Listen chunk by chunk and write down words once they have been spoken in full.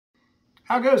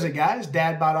How goes it, guys?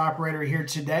 DadBodOperator here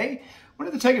today.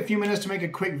 Wanted to take a few minutes to make a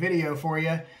quick video for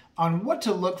you on what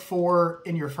to look for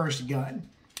in your first gun.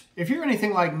 If you're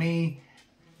anything like me,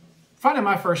 finding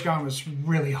my first gun was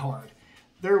really hard.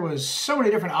 There was so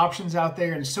many different options out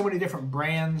there and so many different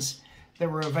brands that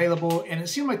were available, and it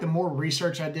seemed like the more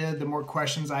research I did, the more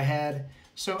questions I had.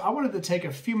 So I wanted to take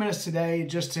a few minutes today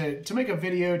just to make a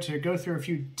video to go through a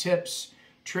few tips,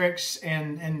 tricks,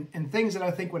 and things that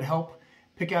I think would help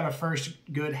pick out a first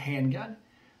good handgun.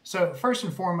 So first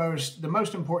and foremost, the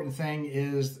most important thing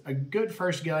is a good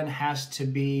first gun has to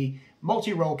be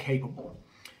multi-role capable.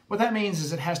 What that means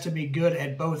is it has to be good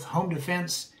at both home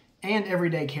defense and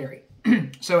everyday carry.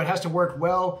 So it has to work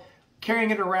well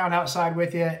carrying it around outside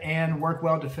with you and work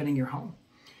well defending your home.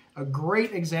 A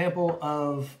great example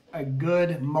of a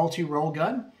good multi-role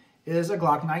gun is a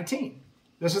Glock 19.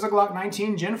 This is a Glock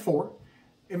 19 Gen 4.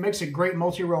 It makes a great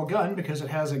multi-role gun because it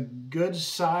has a good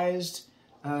sized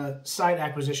sight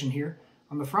acquisition here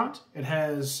on the front. It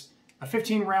has a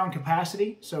 15 round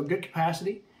capacity, so good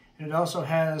capacity. And it also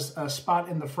has a spot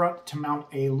in the front to mount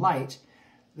a light.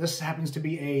 This happens to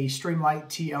be a Streamlight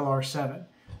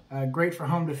TLR7. Great for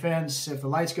home defense. If the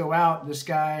lights go out, this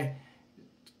guy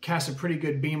casts a pretty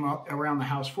good beam around the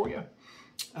house for you.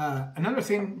 Another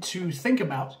thing to think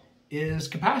about is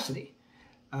capacity.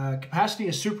 Capacity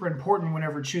is super important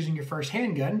whenever choosing your first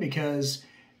handgun because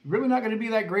you're really not going to be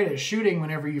that great at shooting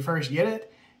whenever you first get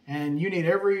it, and you need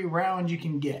every round you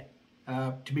can get,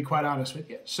 to be quite honest with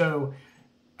you. So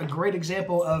a great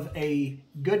example of a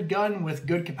good gun with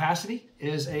good capacity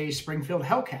is a Springfield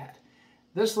Hellcat.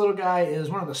 This little guy is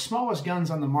one of the smallest guns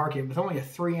on the market with only a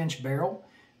 3-inch barrel,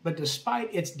 but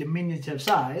despite its diminutive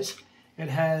size, it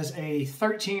has a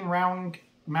 13 round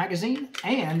magazine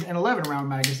and an 11 round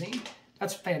magazine.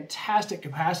 That's fantastic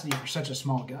capacity for such a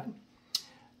small gun.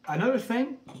 Another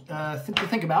thing to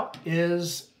think about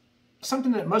is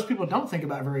something that most people don't think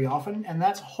about very often, and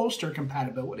that's holster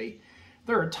compatibility.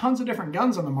 There are tons of different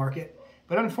guns on the market,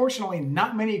 but unfortunately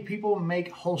not many people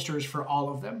make holsters for all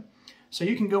of them. So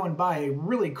you can go and buy a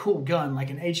really cool gun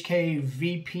like an HK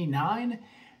VP9,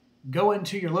 go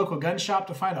into your local gun shop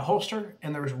to find a holster,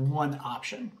 and there's one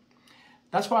option.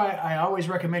 That's why I always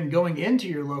recommend going into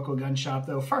your local gun shop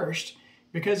though first,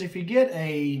 because if you get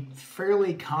a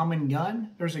fairly common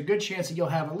gun, there's a good chance that you'll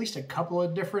have at least a couple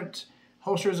of different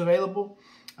holsters available.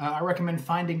 I recommend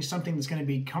finding something that's going to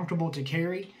be comfortable to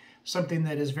carry, something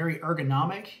that is very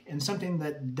ergonomic, and something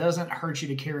that doesn't hurt you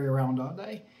to carry around all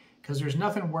day. Because there's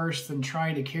nothing worse than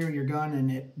trying to carry your gun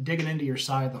and it digging into your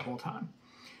side the whole time.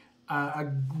 A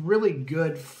really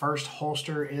good first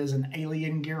holster is an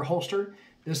Alien Gear holster.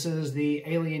 This is the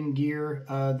Alien Gear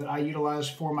that I utilize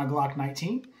for my Glock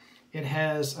 19. It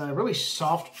has a really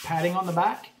soft padding on the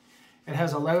back. It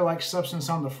has a leather-like substance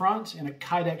on the front and a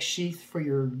Kydex sheath for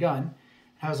your gun.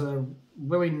 It has a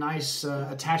really nice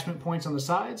attachment points on the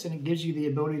sides, and it gives you the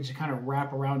ability to kind of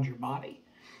wrap around your body.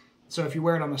 So if you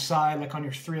wear it on the side, like on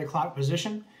your 3 o'clock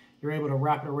position, you're able to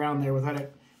wrap it around there without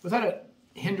it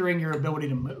hindering your ability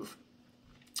to move.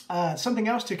 Something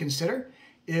else to consider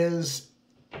is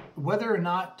whether or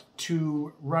not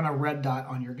to run a red dot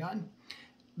on your gun.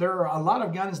 There are a lot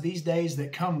of guns these days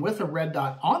that come with a red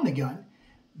dot on the gun,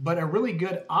 but a really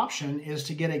good option is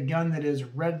to get a gun that is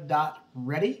red dot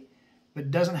ready,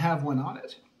 but doesn't have one on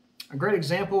it. A great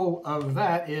example of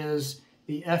that is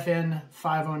the FN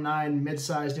 509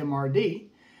 mid-sized MRD.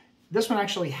 This one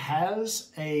actually has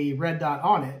a red dot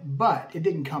on it, but it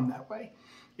didn't come that way.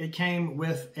 It came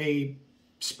with a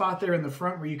spot there in the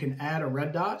front where you can add a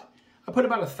red dot. I put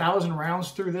about 1,000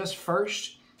 rounds through this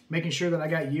first, making sure that I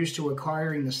got used to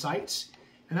acquiring the sights.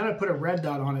 And then I put a red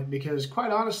dot on it because quite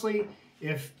honestly,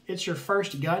 if it's your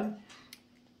first gun,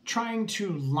 trying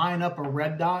to line up a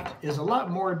red dot is a lot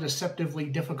more deceptively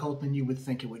difficult than you would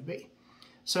think it would be.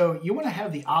 So you want to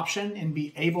have the option and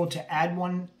be able to add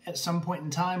one at some point in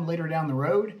time later down the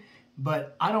road,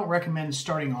 but I don't recommend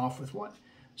starting off with one.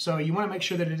 So you want to make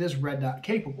sure that it is red dot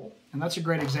capable, and that's a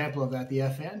great example of that, the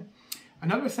FN.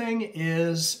 Another thing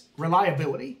is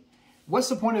reliability. What's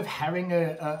the point of having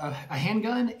a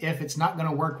handgun if it's not going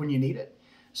to work when you need it?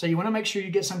 So you want to make sure you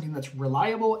get something that's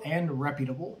reliable and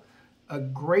reputable. A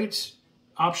great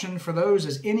option for those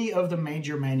is any of the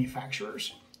major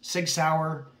manufacturers. Sig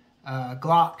Sauer,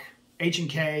 Glock,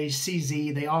 H&K,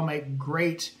 CZ, they all make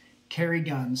great carry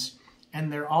guns,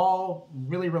 and they're all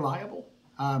really reliable.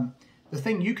 The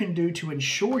thing you can do to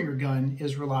ensure your gun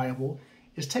is reliable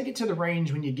is take it to the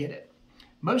range when you get it.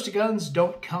 Most guns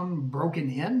don't come broken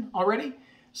in already,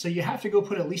 so you have to go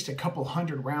put at least a couple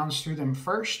hundred rounds through them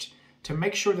first to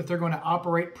make sure that they're going to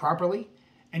operate properly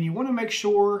And you want to make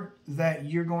sure that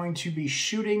you're going to be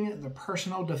shooting the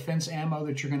personal defense ammo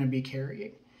that you're going to be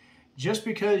carrying. Just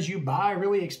because you buy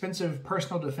really expensive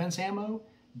personal defense ammo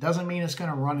doesn't mean it's going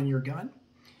to run in your gun.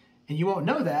 And you won't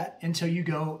know that until you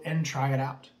go and try it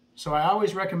out. So I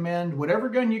always recommend whatever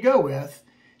gun you go with,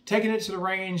 taking it to the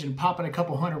range and popping a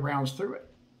couple hundred rounds through it.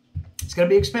 It's going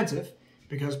to be expensive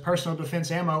because personal defense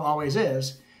ammo always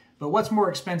is. But what's more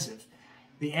expensive?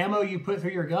 The ammo you put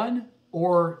through your gun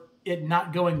or it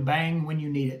not going bang when you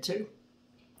need it to?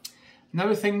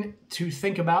 Another thing to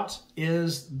think about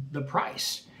is the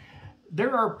price.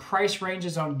 There are price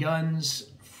ranges on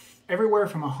guns everywhere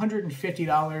from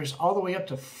 $150 all the way up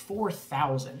to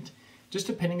 $4,000, just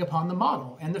depending upon the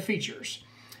model and the features.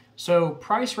 So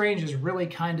price range is really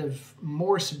kind of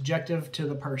more subjective to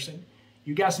the person.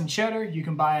 You got some cheddar, you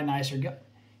can buy a nicer gun.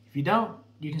 If you don't,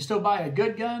 you can still buy a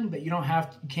good gun, but you don't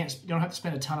have to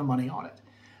spend a ton of money on it.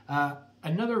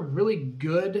 Another really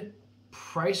good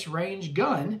price range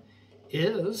gun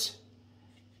is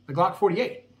the Glock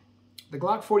 48. The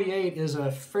Glock 48 is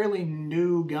a fairly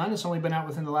new gun. It's only been out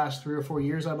within the last 3 or 4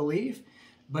 years, I believe.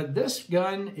 But this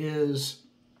gun is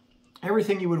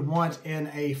everything you would want in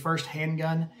a first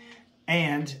handgun,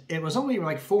 and it was only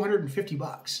like 450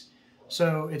 bucks.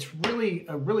 So it's really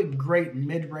a really great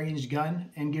mid-range gun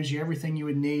and gives you everything you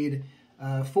would need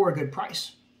for a good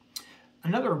price.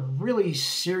 Another really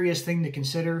serious thing to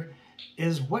consider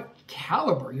is what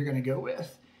caliber you're going to go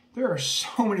with. There are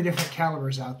so many different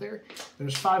calibers out there.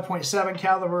 There's 5.7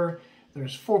 caliber,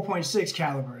 there's 4.6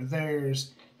 caliber,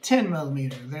 there's 10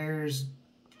 millimeter, there's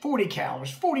 40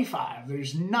 calibers, 45,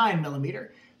 there's 9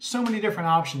 millimeter. So many different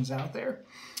options out there.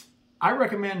 I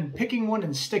recommend picking one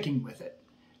and sticking with it.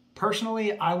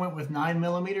 Personally, I went with 9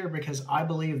 millimeter because I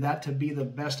believe that to be the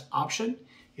best option.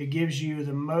 It gives you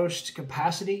the most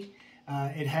capacity.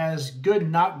 It has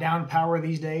good knockdown power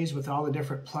these days with all the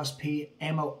different plus P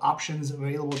ammo options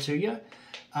available to you.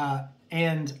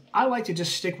 And I like to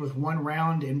just stick with one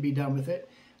round and be done with it.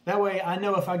 That way I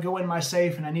know if I go in my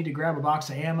safe and I need to grab a box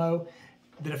of ammo,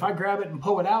 that if I grab it and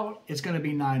pull it out, it's going to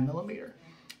be 9 millimeter.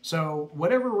 So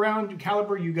whatever round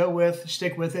caliber you go with,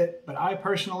 stick with it. But I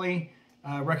personally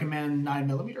recommend 9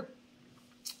 millimeter.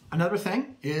 Another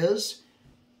thing is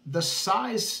the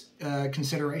size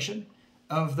consideration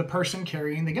of the person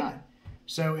carrying the gun.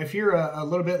 So if you're a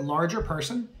little bit larger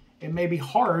person, it may be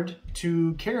hard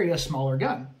to carry a smaller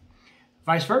gun.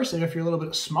 Vice versa, if you're a little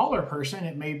bit smaller person,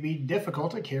 it may be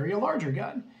difficult to carry a larger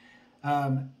gun.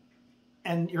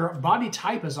 And your body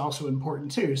type is also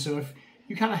important too. So if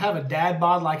you kind of have a dad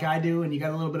bod like I do and you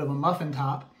got a little bit of a muffin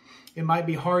top, it might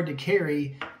be hard to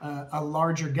carry a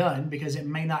larger gun because it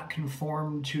may not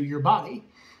conform to your body.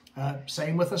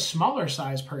 Same with a smaller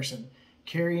size person.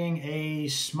 Carrying a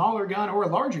smaller gun or a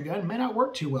larger gun may not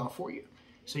work too well for you.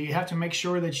 So you have to make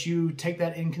sure that you take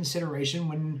that in consideration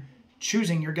when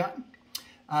choosing your gun.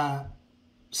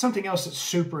 Something else that's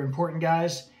super important,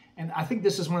 guys, and I think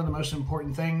this is one of the most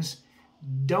important things,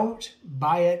 don't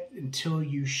buy it until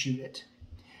you shoot it.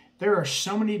 There are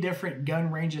so many different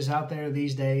gun ranges out there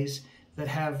these days that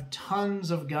have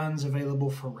tons of guns available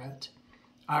for rent.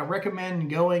 I recommend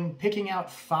picking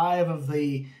out 5 of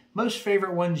the most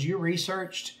favorite ones you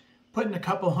researched, putting a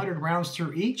couple hundred rounds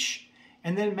through each,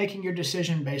 and then making your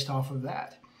decision based off of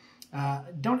that.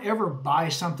 Don't ever buy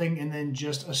something and then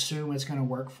just assume it's going to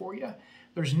work for you.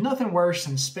 There's nothing worse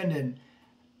than spending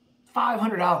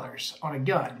 $500 on a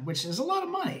gun, which is a lot of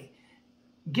money,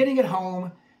 getting it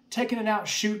home, taking it out,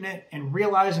 shooting it, and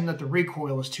realizing that the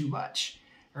recoil is too much,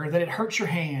 or that it hurts your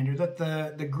hand, or that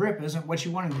the grip isn't what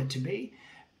you wanted it to be.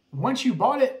 Once you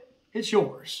bought it, it's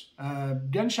yours.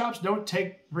 Gun shops don't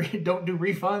do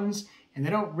refunds, and they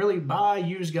don't really buy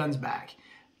used guns back.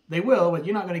 They will, but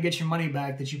you're not going to get your money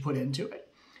back that you put into it.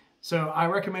 So I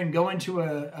recommend going to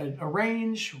a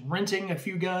range, renting a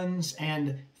few guns,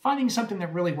 and finding something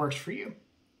that really works for you.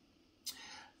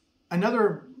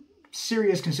 Another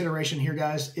serious consideration here,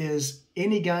 guys, is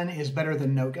any gun is better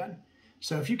than no gun.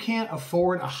 So if you can't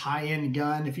afford a high-end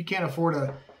gun, if you can't afford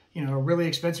a really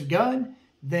expensive gun,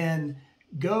 then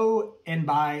go and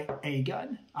buy a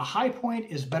gun. A high point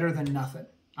is better than nothing.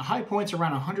 A high point's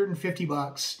around 150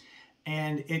 bucks,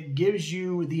 and it gives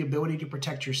you the ability to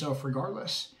protect yourself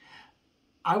regardless.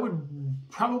 I would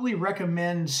probably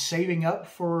recommend saving up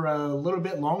for a little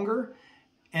bit longer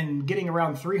and getting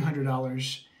around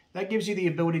 $300. That gives you the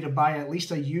ability to buy at least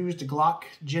a used Glock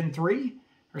Gen 3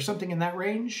 or something in that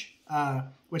range,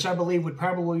 which I believe would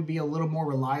probably be a little more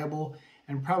reliable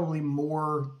and probably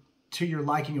more to your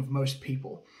liking of most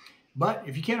people. But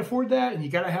if you can't afford that and you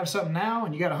got to have something now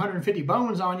and you got 150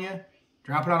 bones on you,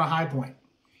 drop it on a high point.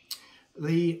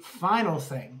 The final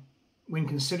thing when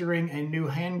considering a new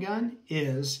handgun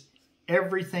is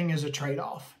everything is a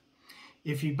trade-off.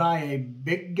 If you buy a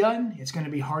big gun, it's going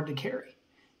to be hard to carry.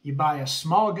 You buy a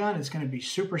small gun, it's going to be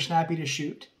super snappy to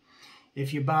shoot.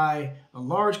 If you buy a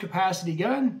large capacity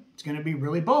gun, it's going to be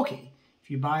really bulky. If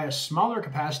you buy a smaller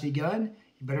capacity gun,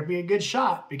 you better be a good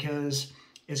shot because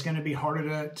it's going to be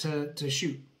harder to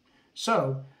shoot.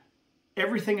 So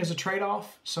everything is a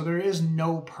trade-off, so there is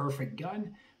no perfect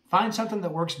gun. Find something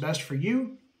that works best for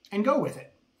you and go with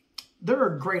it. There are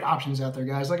great options out there,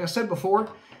 guys. Like I said before,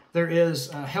 there is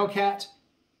Hellcat.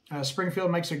 Springfield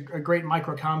makes a great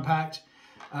micro compact.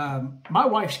 My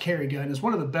wife's carry gun is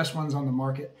one of the best ones on the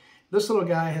market. This little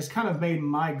guy has kind of made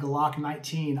my Glock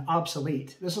 19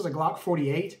 obsolete. This is a Glock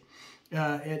 48.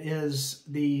 It is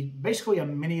basically a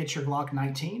miniature Glock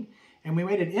 19. And we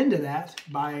made it into that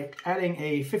by adding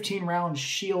a 15-round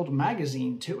shield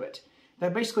magazine to it.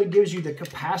 That basically gives you the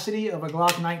capacity of a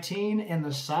Glock 19 and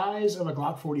the size of a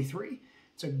Glock 43.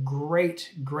 It's a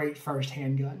great, great first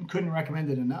handgun. Couldn't recommend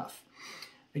it enough.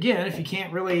 Again, if you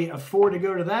can't really afford to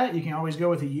go to that, you can always go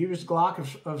with a used Glock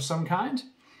of some kind.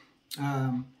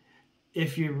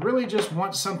 If you really just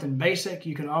want something basic,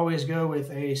 you can always go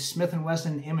with a Smith &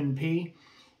 Wesson M&P.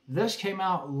 This came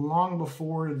out long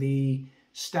before the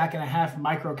stack and a half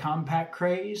micro compact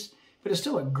craze, but it's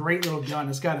still a great little gun.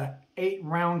 It's got a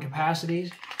 8-round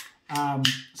capacity.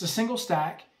 It's a single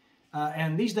stack,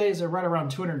 and these days they're right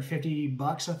around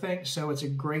 $250, I think, so it's a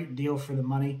great deal for the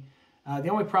money. The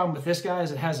only problem with this guy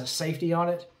is it has a safety on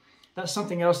it. That's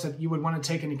something else that you would want to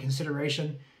take into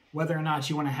consideration, whether or not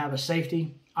you want to have a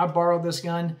safety. I borrowed this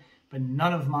gun, but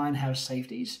none of mine have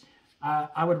safeties.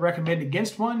 I would recommend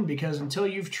against one because until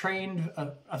you've trained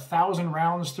 1,000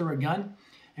 rounds through a gun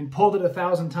and pulled it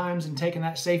 1,000 times and taken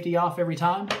that safety off every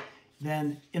time,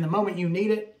 then in the moment you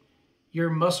need it, your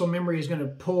muscle memory is going to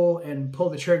pull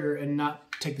the trigger and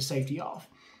not take the safety off.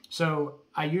 So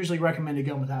I usually recommend a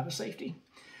gun without a safety.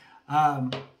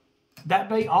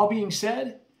 That all being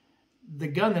said, the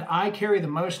gun that I carry the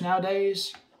most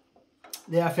nowadays,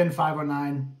 the FN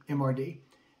 509 MRD.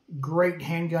 Great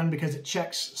handgun because it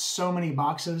checks so many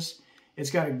boxes.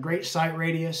 It's got a great sight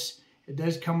radius. It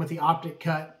does come with the optic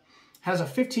cut. Has a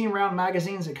 15-round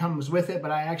magazine that comes with it,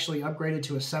 but I actually upgraded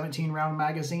to a 17-round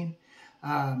magazine.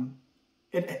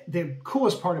 The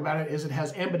coolest part about it is it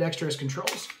has ambidextrous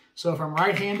controls. So if I'm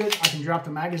right-handed, I can drop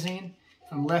the magazine.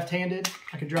 If I'm left-handed,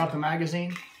 I can drop the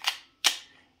magazine.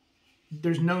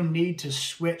 There's no need to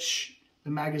switch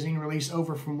the magazine release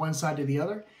over from one side to the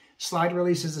other. Slide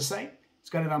release is the same. It's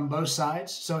got it on both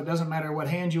sides, so it doesn't matter what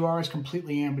hand you are, it's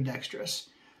completely ambidextrous.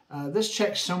 This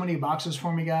checks so many boxes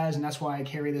for me, guys, and that's why I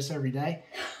carry this every day.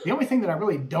 The only thing that I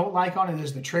really don't like on it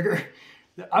is the trigger.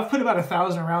 I've put about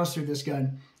 1,000 rounds through this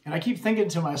gun, and I keep thinking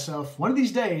to myself, one of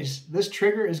these days, this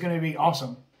trigger is going to be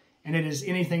awesome, and it is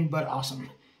anything but awesome.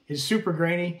 It's super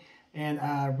grainy, and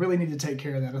I really need to take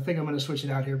care of that. I think I'm going to switch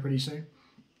it out here pretty soon.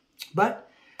 But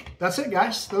that's it,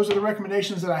 guys. Those are the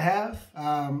recommendations that I have.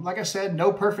 Like I said,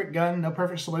 no perfect gun, no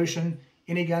perfect solution.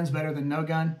 Any gun's better than no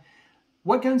gun.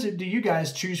 What guns do you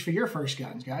guys choose for your first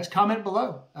guns, guys? Comment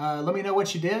below. Let me know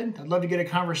what you did. I'd love to get a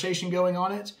conversation going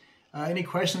on it. Any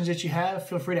questions that you have,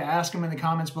 feel free to ask them in the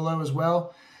comments below as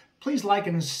well. Please like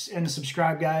and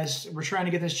subscribe, guys. We're trying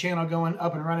to get this channel going,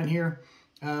 up and running here.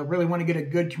 Really want to get a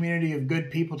good community of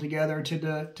good people together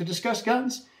to discuss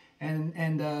guns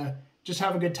and just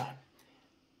have a good time.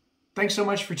 Thanks so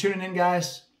much for tuning in,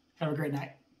 guys. Have a great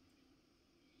night.